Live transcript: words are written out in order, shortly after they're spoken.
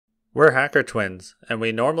We're hacker twins, and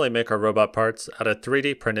we normally make our robot parts out of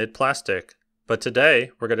 3D printed plastic. But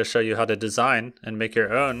today, we're going to show you how to design and make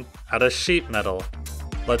your own out of sheet metal.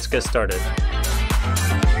 Let's get started.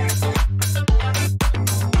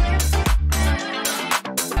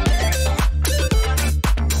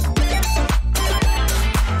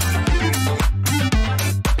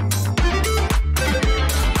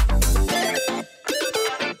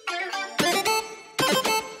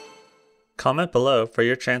 Comment below for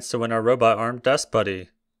your chance to win our robot arm desk buddy,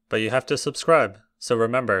 but you have to subscribe, so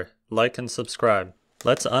remember, like and subscribe.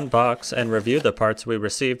 Let's unbox and review the parts we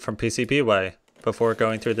received from PCBWay before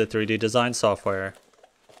going through the 3D design software.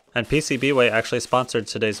 And PCBWay actually sponsored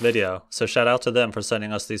today's video, so shout out to them for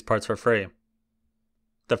sending us these parts for free.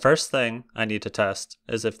 The first thing I need to test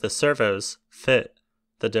is if the servos fit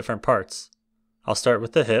the different parts. I'll start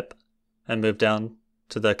with the hip and move down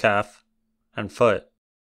to the calf and foot.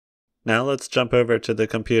 Now let's jump over to the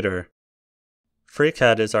computer.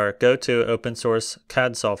 FreeCAD is our go-to open source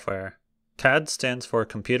CAD software. CAD stands for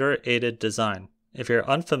Computer Aided Design. If you're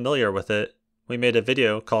unfamiliar with it, we made a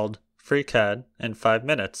video called FreeCAD in 5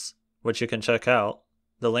 minutes, which you can check out.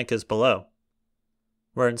 The link is below.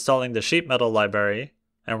 We're installing the sheet metal library,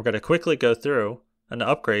 and we're going to quickly go through an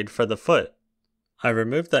upgrade for the foot. I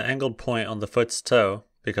removed the angled point on the foot's toe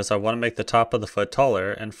because I want to make the top of the foot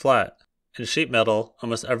taller and flat. In sheet metal,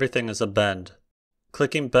 almost everything is a bend.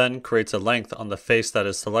 Clicking bend creates a length on the face that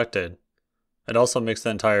is selected. It also makes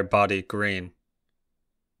the entire body green.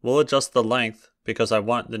 We'll adjust the length because I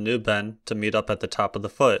want the new bend to meet up at the top of the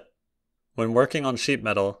foot. When working on sheet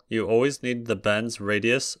metal, you always need the bend's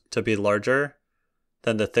radius to be larger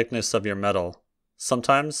than the thickness of your metal.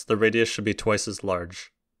 Sometimes the radius should be twice as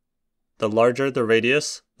large. The larger the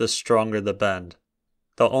radius, the stronger the bend.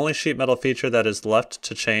 The only sheet metal feature that is left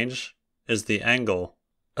to change is the angle.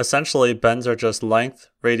 Essentially, bends are just length,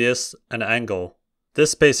 radius, and angle.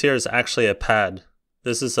 This space here is actually a pad.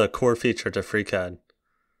 This is a core feature to FreeCAD.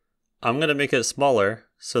 I'm going to make it smaller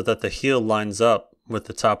so that the heel lines up with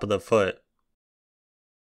the top of the foot.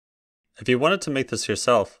 If you wanted to make this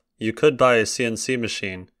yourself, you could buy a CNC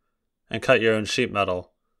machine and cut your own sheet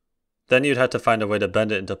metal. Then you'd have to find a way to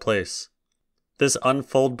bend it into place. This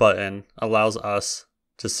unfold button allows us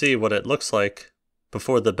to see what it looks like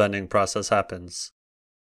before the bending process happens.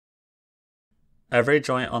 Every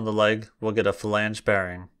joint on the leg will get a flange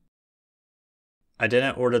bearing. I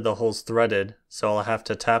didn't order the holes threaded, so I'll have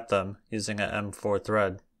to tap them using an M4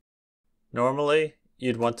 thread. Normally,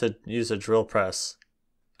 you'd want to use a drill press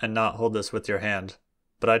and not hold this with your hand,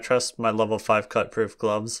 but I trust my level 5 cut-proof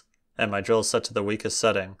gloves and my drill is set to the weakest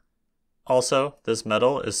setting. Also, this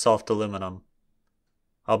metal is soft aluminum.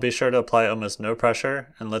 I'll be sure to apply almost no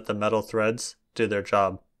pressure and let the metal threads do their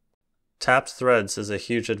job. Tapped threads is a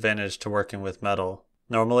huge advantage to working with metal.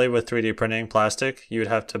 Normally with 3D printing plastic, you would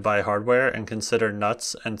have to buy hardware and consider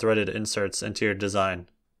nuts and threaded inserts into your design.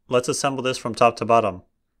 Let's assemble this from top to bottom,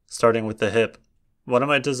 starting with the hip. One of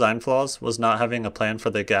my design flaws was not having a plan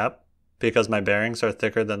for the gap because my bearings are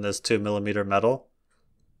thicker than this 2mm metal,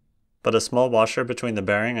 but a small washer between the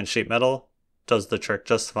bearing and sheet metal does the trick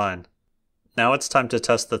just fine. Now it's time to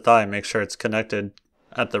test the thigh and make sure it's connected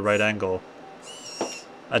at the right angle.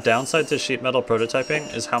 A downside to sheet metal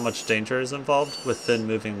prototyping is how much danger is involved with thin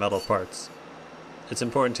moving metal parts. It's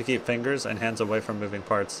important to keep fingers and hands away from moving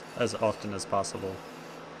parts as often as possible.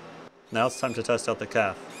 Now it's time to test out the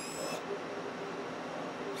calf.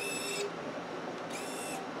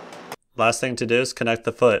 Last thing to do is connect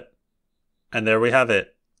the foot. And there we have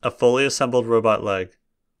it, a fully assembled robot leg.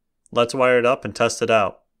 Let's wire it up and test it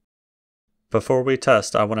out. Before we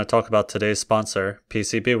test, I want to talk about today's sponsor,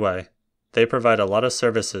 PCBWay. They provide a lot of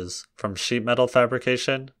services, from sheet metal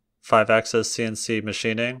fabrication, 5-axis CNC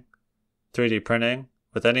machining, 3D printing,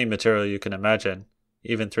 with any material you can imagine,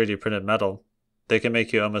 even 3D printed metal. They can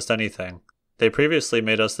make you almost anything. They previously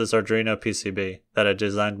made us this Arduino PCB that I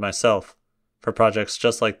designed myself for projects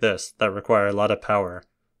just like this that require a lot of power,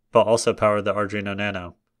 but also power the Arduino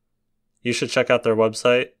Nano. You should check out their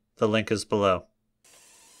website, the link is below.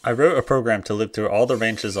 I wrote a program to loop through all the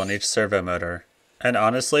ranges on each servo motor. And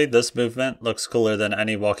honestly, this movement looks cooler than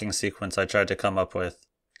any walking sequence I tried to come up with.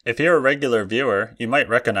 If you're a regular viewer, you might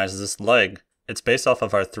recognize this leg. It's based off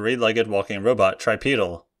of our 3-legged walking robot,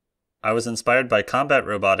 Tripedal. I was inspired by combat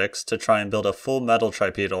robotics to try and build a full metal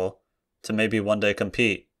Tripedal to maybe one day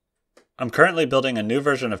compete. I'm currently building a new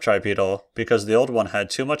version of Tripedal because the old one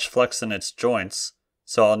had too much flex in its joints,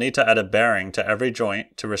 so I'll need to add a bearing to every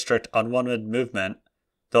joint to restrict unwanted movement.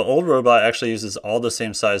 The old robot actually uses all the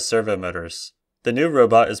same size servo motors. The new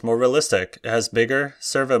robot is more realistic. It has bigger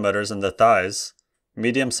servo motors in the thighs,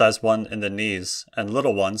 medium-sized one in the knees, and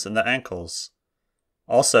little ones in the ankles.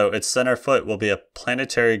 Also, its center foot will be a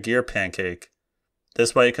planetary gear pancake.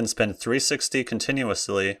 This way it can spin 360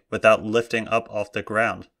 continuously without lifting up off the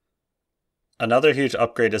ground. Another huge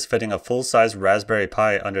upgrade is fitting a full-size Raspberry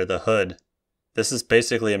Pi under the hood. This is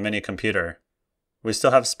basically a mini computer. We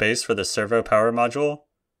still have space for the servo power module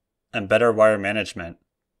and better wire management.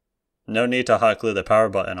 No need to hot glue the power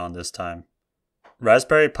button on this time.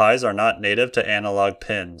 Raspberry Pis are not native to analog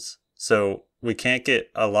pins, so we can't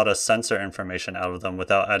get a lot of sensor information out of them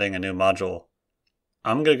without adding a new module.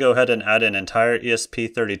 I'm going to go ahead and add an entire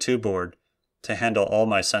ESP32 board to handle all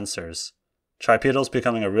my sensors. Tripedal is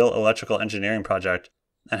becoming a real electrical engineering project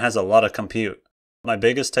and has a lot of compute. My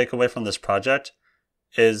biggest takeaway from this project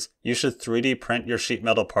is you should 3D print your sheet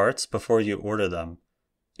metal parts before you order them.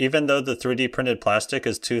 Even though the 3D printed plastic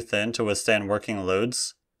is too thin to withstand working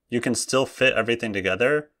loads, you can still fit everything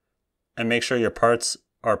together and make sure your parts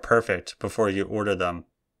are perfect before you order them.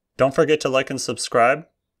 Don't forget to like and subscribe.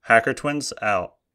 Hacker Twins out.